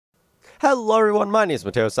Hello everyone, my name is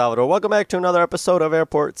Mateo Salvador. Welcome back to another episode of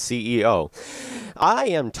Airport CEO. I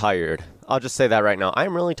am tired. I'll just say that right now.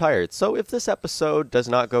 I'm really tired. So if this episode does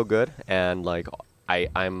not go good and like I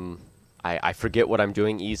forget what I'm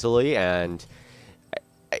doing easily and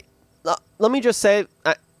let me just say,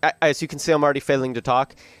 as you can see, I'm already failing to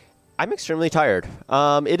talk. I'm extremely tired.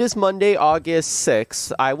 It is Monday, August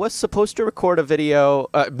 6th. I was supposed to record a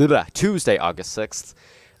video, Tuesday, August 6th.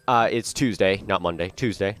 It's Tuesday, not Monday,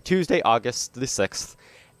 Tuesday. Tuesday, August the 6th.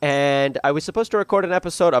 And I was supposed to record an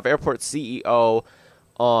episode of Airport CEO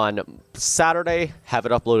on Saturday, have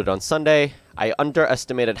it uploaded on Sunday. I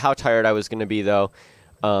underestimated how tired I was going to be, though,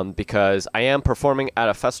 because I am performing at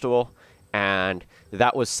a festival, and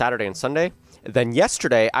that was Saturday and Sunday. Then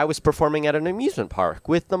yesterday, I was performing at an amusement park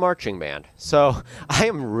with the marching band. So I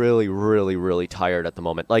am really, really, really tired at the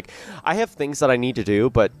moment. Like, I have things that I need to do,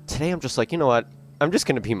 but today I'm just like, you know what? I'm just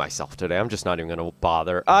going to be myself today. I'm just not even going to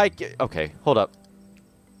bother. Okay, hold up.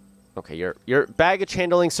 Okay, your baggage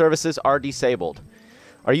handling services are disabled.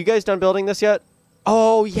 Are you guys done building this yet?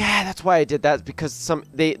 Oh, yeah, that's why I did that, because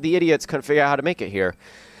the idiots couldn't figure out how to make it here.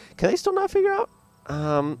 Can they still not figure out?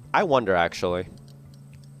 I wonder, actually.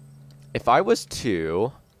 If I was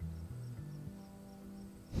to...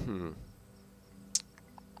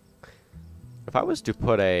 If I was to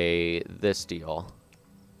put this deal...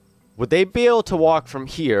 Would they be able to walk from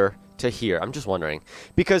here to here? I'm just wondering.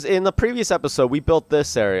 Because in the previous episode, we built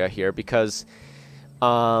this area here because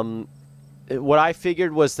what I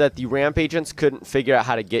figured was that the ramp agents couldn't figure out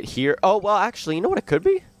how to get here. Oh, well, actually, you know what it could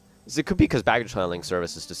be? It could be because baggage handling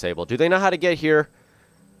service is disabled. Do they know how to get here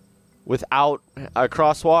without a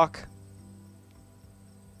crosswalk?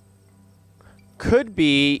 Could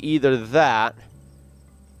be either that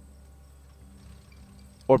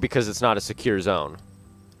or because it's not a secure zone.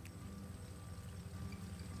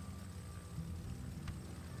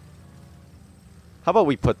 How about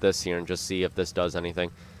we put this here and just see if this does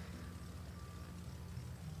anything?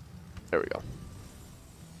 There we go.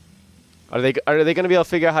 Are they going to be able to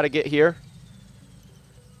figure out how to get here?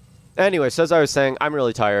 Anyway, so as I was saying, I'm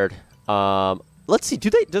really tired. Let's see.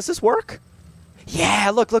 Does this work?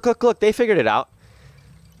 Yeah, look. They figured it out.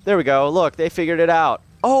 There we go. Look, they figured it out.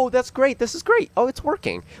 Oh, that's great. This is great. Oh, it's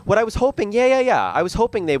working. What I was hoping, yeah. I was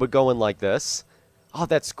hoping they would go in like this. Oh,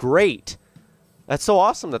 that's great. That's so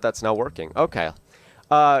awesome that that's now working. Okay.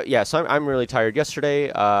 Yeah, so I'm really tired.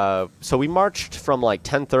 Yesterday, so we marched from like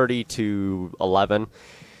 10:30 to 11.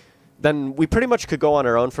 Then we pretty much could go on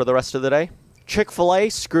our own for the rest of the day. Chick-fil-A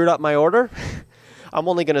screwed up my order. I'm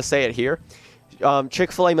only going to say it here.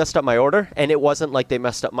 Chick-fil-A messed up my order, and it wasn't like they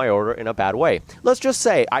messed up my order in a bad way. Let's just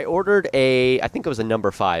say I ordered I think it was a number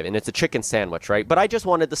 5, and it's a chicken sandwich, right? But I just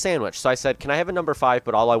wanted the sandwich, so I said, can I have a number 5,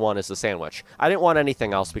 but all I want is the sandwich. I didn't want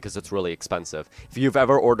anything else because it's really expensive. If you've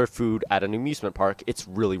ever ordered food at an amusement park, it's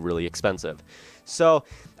really, really expensive. So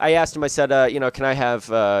I asked him, I said, can I have,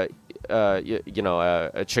 a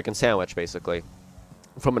chicken sandwich, basically,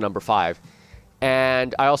 from a number 5.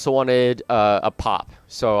 And I also wanted a pop,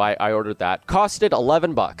 so I ordered that. Costed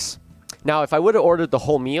 $11. Now, if I would have ordered the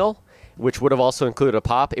whole meal, which would have also included a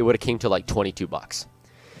pop, it would have came to like $22.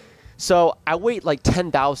 So I wait like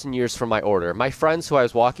 10,000 years for my order. My friends who I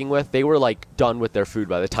was walking with, they were like done with their food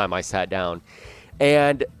by the time I sat down.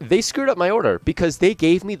 And they screwed up my order because they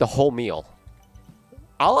gave me the whole meal.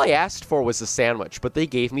 All I asked for was a sandwich, but they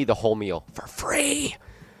gave me the whole meal for free.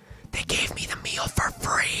 They gave me the meal for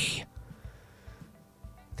free.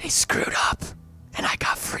 They screwed up, and I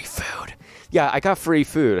got free food. Yeah, I got free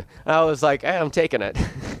food. And I was like, hey, I'm taking it.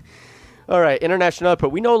 All right, international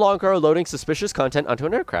output. We no longer are loading suspicious content onto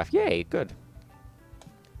an aircraft. Yay, good.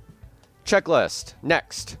 Checklist.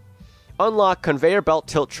 Next. Unlock conveyor belt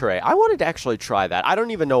tilt tray. I wanted to actually try that. I don't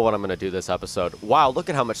even know what I'm going to do this episode. Wow, look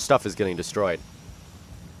at how much stuff is getting destroyed.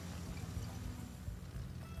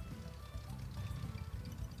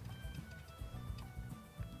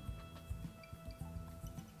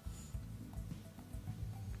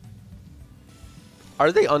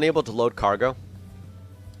 Are they unable to load cargo?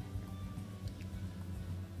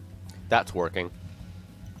 That's working.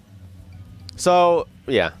 So,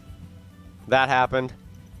 yeah. That happened.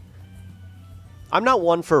 I'm not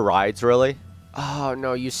one for rides, really. Oh,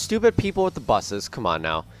 no, you stupid people with the buses. Come on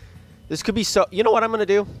now. This could be so... You know what I'm going to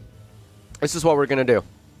do? This is what we're going to do.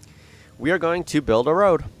 We are going to build a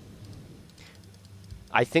road.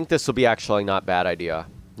 I think this will be actually not a bad idea.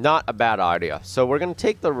 Not a bad idea. So we're going to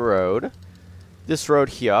take the road... This road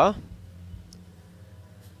here.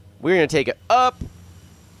 We're going to take it up.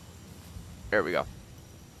 There we go.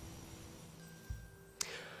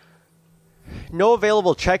 No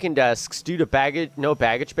available check-in desks due to no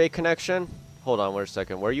baggage bay connection. Hold on 1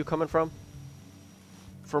 second. Where are you coming from?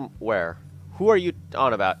 From where? Who are you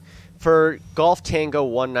on about? For Golf Tango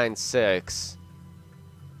 196.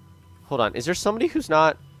 Hold on. Is there somebody who's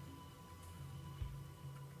not...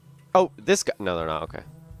 Oh, this guy. No, they're not. Okay.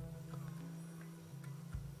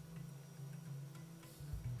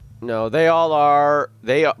 No, they all are...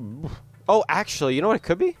 They are... Oh, actually, you know what it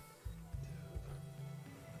could be?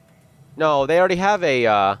 No, they already have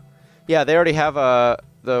a... Yeah, they already have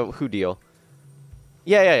the Who deal.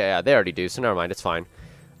 Yeah. They already do, so never mind. It's fine.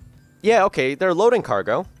 Yeah, okay. They're loading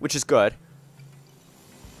cargo, which is good.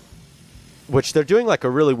 Which they're doing like a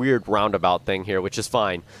really weird roundabout thing here, which is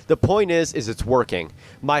fine. The point is it's working.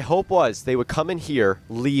 My hope was they would come in here,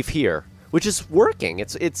 leave here, which is working.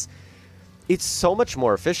 It's so much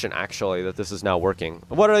more efficient, actually, that this is now working.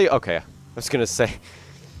 What are they? Okay, I was going to say...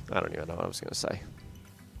 I don't even know what I was going to say.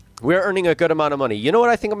 We're earning a good amount of money. You know what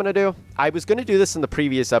I think I'm going to do? I was going to do this in the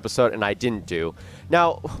previous episode, and I didn't do.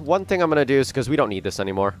 Now, one thing I'm going to do is, because we don't need this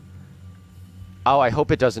anymore. Oh, I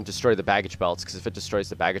hope it doesn't destroy the baggage belts, because if it destroys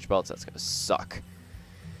the baggage belts, that's going to suck.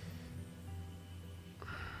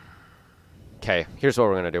 Okay, here's what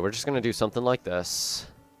we're going to do. We're just going to do something like this.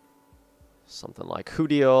 Something like Who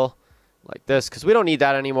deal, like this, because we don't need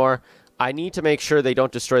that anymore. I need to make sure they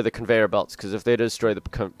don't destroy the conveyor belts, because if they destroy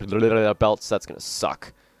the belts, that's going to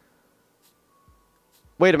suck.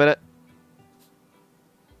 Wait a minute.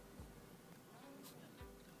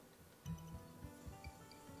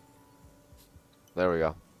 There we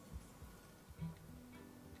go.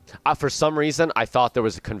 For some reason, I thought there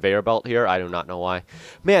was a conveyor belt here. I do not know why.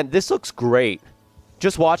 Man, this looks great.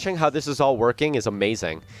 Just watching how this is all working is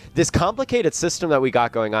amazing. This complicated system that we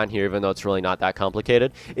got going on here, even though it's really not that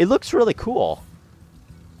complicated, it looks really cool.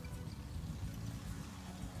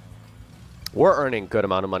 We're earning a good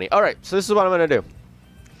amount of money. All right, so this is what I'm going to do.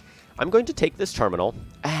 I'm going to take this terminal.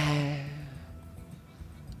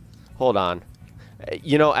 Hold on.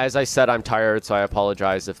 You know, as I said, I'm tired, so I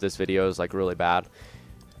apologize if this video is, like, really bad.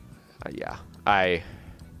 Yeah, I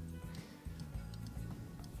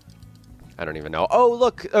don't even know. Oh,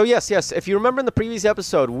 look. Oh, yes. If you remember in the previous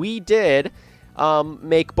episode, we did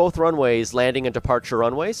make both runways landing and departure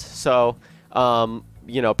runways. So,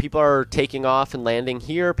 you know, people are taking off and landing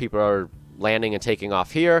here. People are landing and taking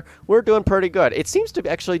off here. We're doing pretty good. It seems to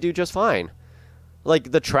actually do just fine.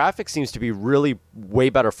 Like, the traffic seems to be really way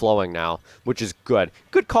better flowing now, which is good.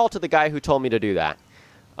 Good call to the guy who told me to do that.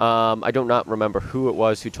 I do not remember who it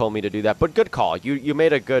was who told me to do that, but good call. You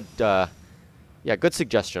made a good, yeah, good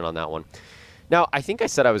suggestion on that one. Now, I think I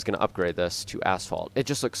said I was going to upgrade this to asphalt. It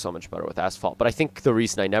just looks so much better with asphalt, but I think the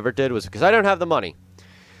reason I never did was because I don't have the money.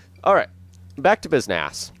 All right, back to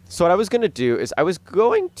business. So what I was going to do is I was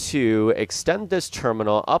going to extend this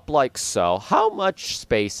terminal up like so. How much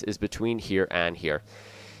space is between here and here?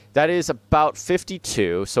 That is about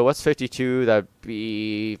 52. So what's 52? That'd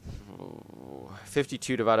be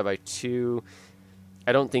 52 divided by 2.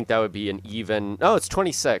 I don't think that would be an even... Oh, it's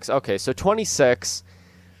 26. Okay, so 26.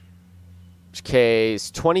 Okay,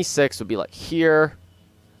 26 would be like here.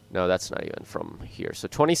 No, that's not even from here. So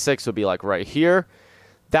 26 would be like right here.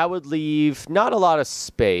 That would leave not a lot of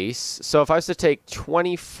space. So if I was to take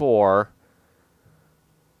 24...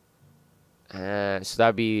 so that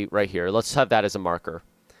would be right here. Let's have that as a marker.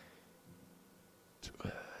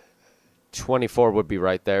 24 would be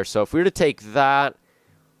right there. So if we were to take that,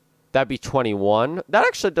 that'd be 21. That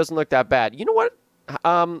actually doesn't look that bad. You know what?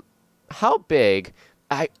 How big?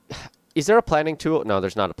 Is there a planning tool? No,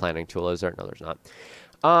 there's not a planning tool, is there? No, there's not.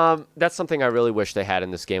 That's something I really wish they had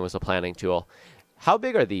in this game was a planning tool. How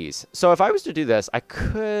big are these? So if I was to do this, I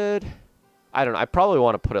could... I don't know. I probably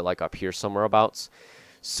want to put it like up here somewhere abouts.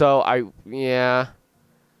 So yeah.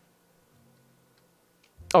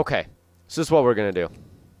 Okay. So this is what we're going to do.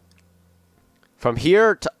 From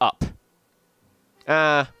here to up.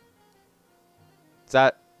 Is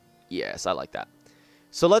that... Yes, I like that.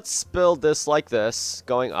 So let's build this like this,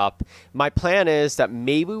 going up. My plan is that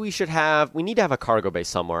maybe we should have... We need to have a cargo bay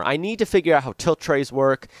somewhere. I need to figure out how tilt trays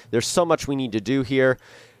work. There's so much we need to do here.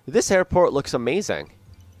 This airport looks amazing.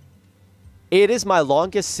 It is my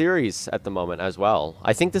longest series at the moment as well.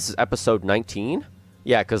 I think this is episode 19.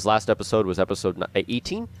 Yeah, because last episode was episode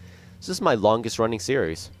 18. So this is my longest running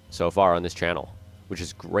series so far on this channel, which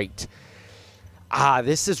is great.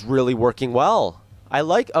 This is really working well. I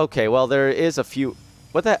like... Okay, well, there is a few...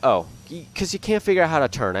 What that? Oh, because you can't figure out how to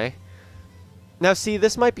turn, eh? Now, see,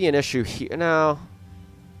 this might be an issue here. Now,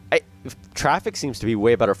 traffic seems to be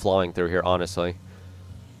way better flowing through here, honestly.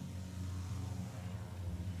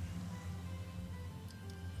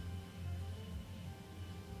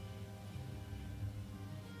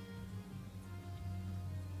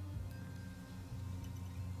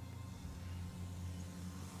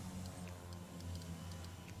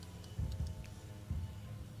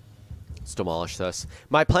 Let's demolish this.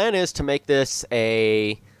 My plan is to make this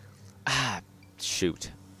a... shoot.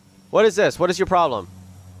 What is this? What is your problem?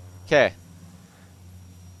 Okay.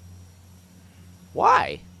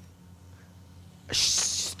 Why?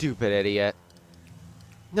 Stupid idiot.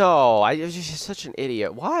 No, you're just such an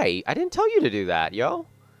idiot. Why? I didn't tell you to do that, yo.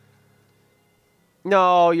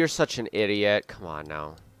 No, you're such an idiot. Come on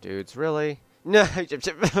now. Dudes, really? No.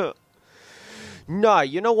 No,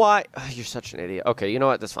 you know what? You're such an idiot. Okay, you know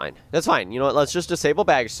what? That's fine. That's fine. You know what? Let's just disable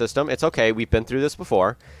baggage system. It's okay. We've been through this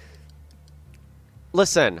before.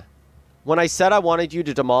 Listen. When I said I wanted you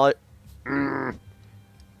to demolish...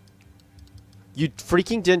 You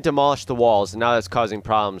freaking didn't demolish the walls, and now that's causing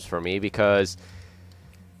problems for me because...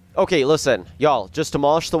 Okay, listen. Y'all, just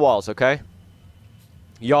demolish the walls, okay?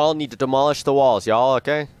 Y'all need to demolish the walls, y'all,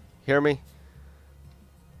 okay? Hear me?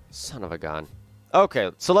 Son of a gun.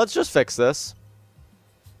 Okay, so let's just fix this.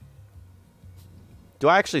 Do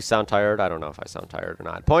I actually sound tired? I don't know if I sound tired or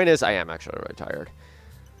not. Point is, I am actually really tired.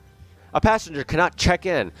 A passenger cannot check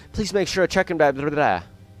in. Please make sure a check-in... Blah, blah, blah.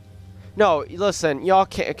 No, listen, y'all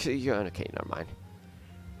can't... Okay, never mind.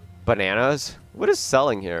 Bananas? What is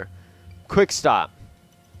selling here? Quick stop.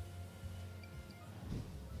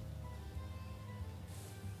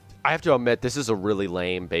 I have to admit, this is a really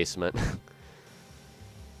lame basement.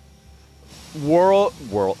 World's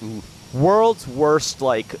worst,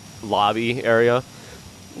 like, lobby area.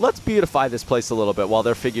 Let's beautify this place a little bit while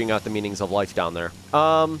they're figuring out the meanings of life down there.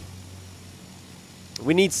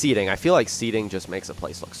 We need seating. I feel like seating just makes a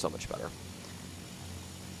place look so much better.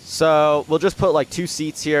 So, we'll just put, like, 2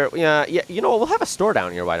 seats here. Yeah, you know what? We'll have a store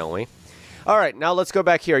down here, why don't we? All right, now let's go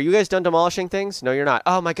back here. Are you guys done demolishing things? No, you're not.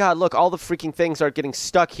 Oh, my God, look. All the freaking things are getting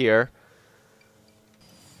stuck here.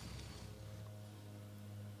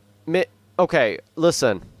 Okay,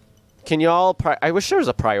 listen. Can y'all... I wish there was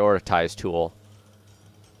a prioritize tool.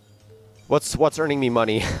 What's earning me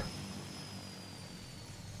money?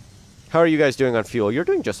 How are you guys doing on fuel? You're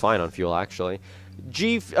doing just fine on fuel, actually.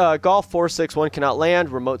 Golf 461 cannot land.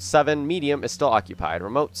 Remote 7 medium is still occupied.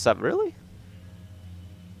 Remote 7, really?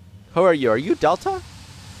 Who are you? Are you Delta?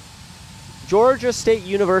 Georgia State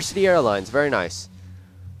University Airlines. Very nice.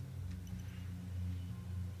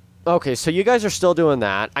 Okay, so you guys are still doing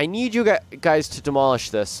that. I need you guys to demolish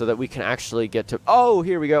this so that we can actually get to... Oh,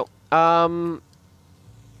 here we go.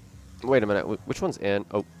 Wait a minute. Which one's in?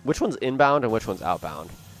 Oh, which one's inbound and which one's outbound?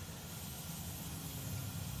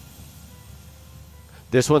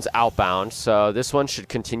 This one's outbound, so this one should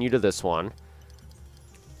continue to this one.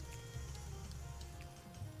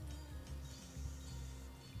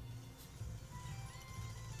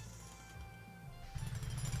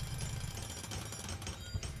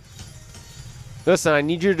 Listen, I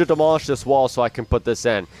need you to demolish this wall so I can put this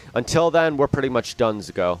in. Until then, we're pretty much done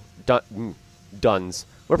to go. Duns.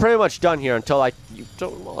 We're pretty much done here until you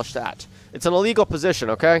demolish that. It's an illegal position,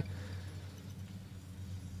 okay?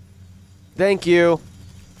 Thank you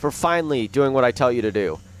for finally doing what I tell you to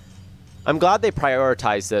do. I'm glad they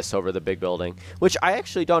prioritize this over the big building, which I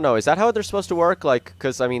actually don't know. Is that how they're supposed to work? Like,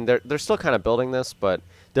 because, I mean, they're still kind of building this, but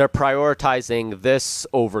they're prioritizing this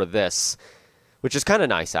over this, which is kind of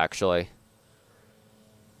nice, actually.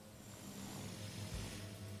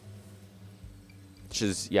 Which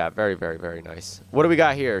is, yeah, very, very, very nice. What do we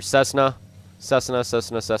got here? Cessna. Cessna,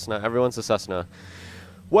 Cessna, Cessna. Everyone's a Cessna.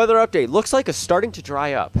 Weather update. Looks like it's starting to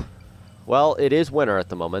dry up. Well, it is winter at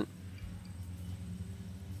the moment.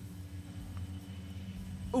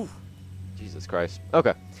 Ooh. Jesus Christ.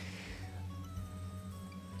 Okay.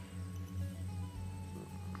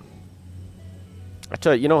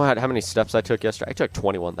 You know how many steps I took yesterday? I took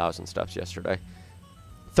 21,000 steps yesterday.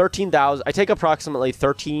 13,000. I take approximately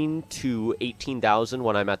 13 to 18,000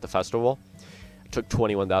 when I'm at the festival. I took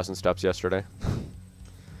 21,000 steps yesterday.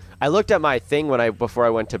 I looked at my thing before I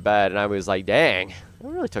went to bed, and I was like, dang, I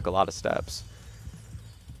really took a lot of steps.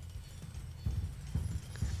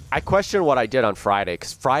 I questioned what I did on Friday,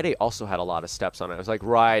 because Friday also had a lot of steps on it. I was like,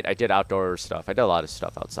 right, I did outdoor stuff. I did a lot of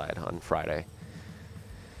stuff outside on Friday.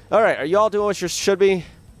 All right, are you all doing what you should be?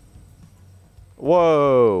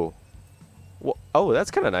 Whoa. Oh,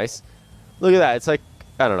 that's kind of nice. Look at that. It's like,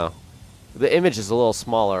 I don't know. The image is a little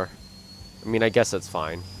smaller. I mean, I guess that's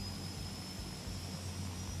fine.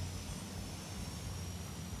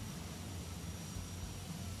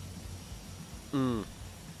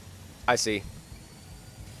 I see.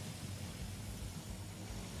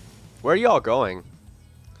 Where are you all going?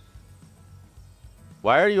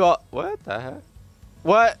 Why are you all... What the heck?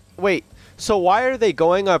 What? Wait. So why are they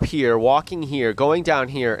going up here, walking here, going down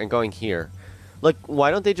here, and going here? Like,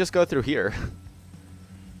 why don't they just go through here?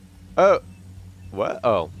 Oh. What?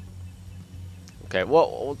 Oh. Okay,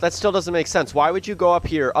 well, that still doesn't make sense. Why would you go up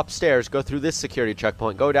here, upstairs, go through this security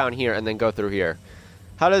checkpoint, go down here, and then go through here?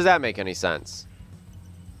 How does that make any sense?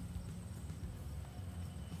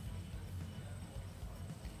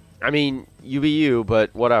 I mean, you be you,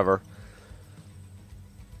 but whatever.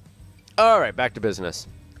 Alright, back to business.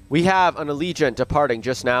 We have an Allegiant departing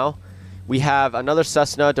just now. We have another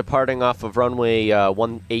Cessna departing off of runway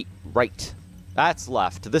 18 right. That's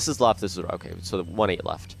left. This is left. This is... Okay, so the 18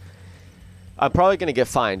 left. I'm probably going to get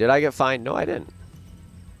fined. Did I get fined? No, I didn't.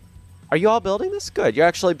 Are you all building this? Good. You're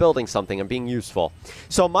actually building something and being useful.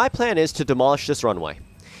 So my plan is to demolish this runway.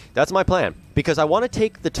 That's my plan. Because I want to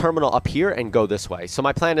take the terminal up here and go this way. So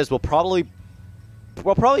my plan is we'll probably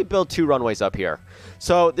build 2 runways up here.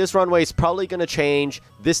 So this runway is probably going to change.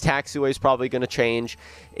 This taxiway is probably going to change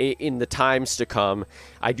in the times to come.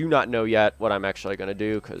 I do not know yet what I'm actually going to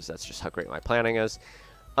do because that's just how great my planning is.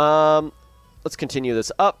 Let's continue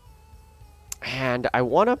this up. And I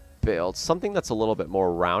want to build something that's a little bit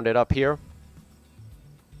more rounded up here.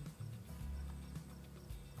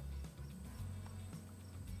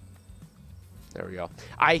 There we go.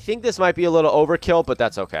 I think this might be a little overkill, but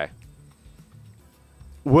that's okay.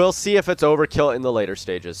 We'll see if it's overkill in the later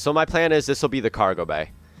stages. So my plan is this will be the cargo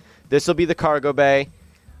bay. This will be the cargo bay.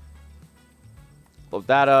 Load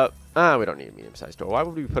that up. We don't need a medium-sized door. Why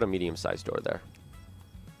would we put a medium-sized door there?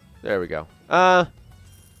 There we go.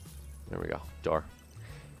 There we go. Door.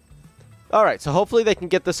 Alright, so hopefully they can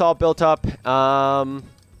get this all built up.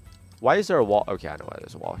 Why is there a wall? Okay, I know why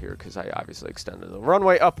there's a wall here, because I obviously extended the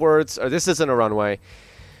runway upwards. Or this isn't a runway.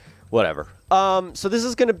 Whatever. So this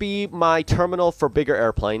is going to be my terminal for bigger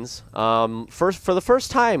airplanes. For the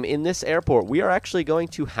first time in this airport, we are actually going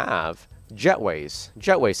to have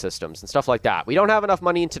jetway systems and stuff like that. We don't have enough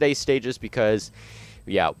money in today's stages because,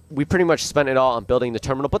 yeah, we pretty much spent it all on building the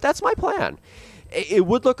terminal, but that's my plan. It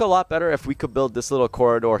would look a lot better if we could build this little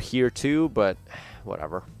corridor here too, but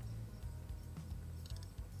whatever.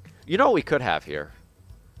 You know what we could have here?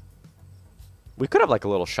 We could have like a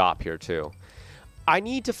little shop here too. I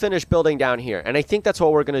need to finish building down here, and I think that's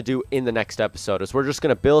what we're going to do in the next episode, is we're just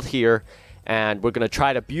going to build here, and we're going to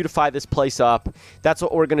try to beautify this place up. That's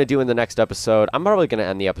what we're going to do in the next episode. I'm probably going to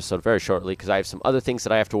end the episode very shortly, because I have some other things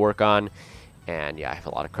that I have to work on, and yeah, I have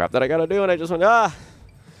a lot of crap that I got to do, and I just went,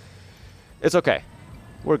 it's okay.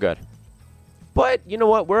 We're good. But, you know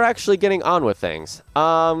what? We're actually getting on with things.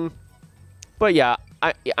 But yeah,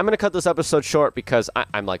 I'm going to cut this episode short, because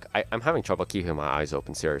I'm having trouble keeping my eyes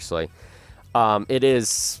open, seriously. It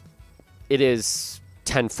is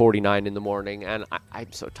 10:49 in the morning, and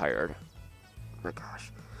I'm so tired. Oh my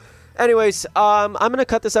gosh. Anyways, I'm going to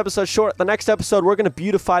cut this episode short. The next episode, we're going to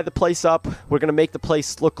beautify the place up. We're going to make the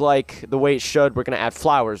place look like the way it should. We're going to add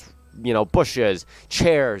flowers, you know, bushes,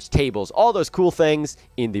 chairs, tables, all those cool things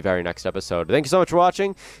in the very next episode. Thank you so much for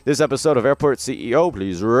watching this episode of Airport CEO.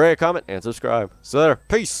 Please rate, comment, and subscribe. See you later.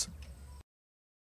 Peace.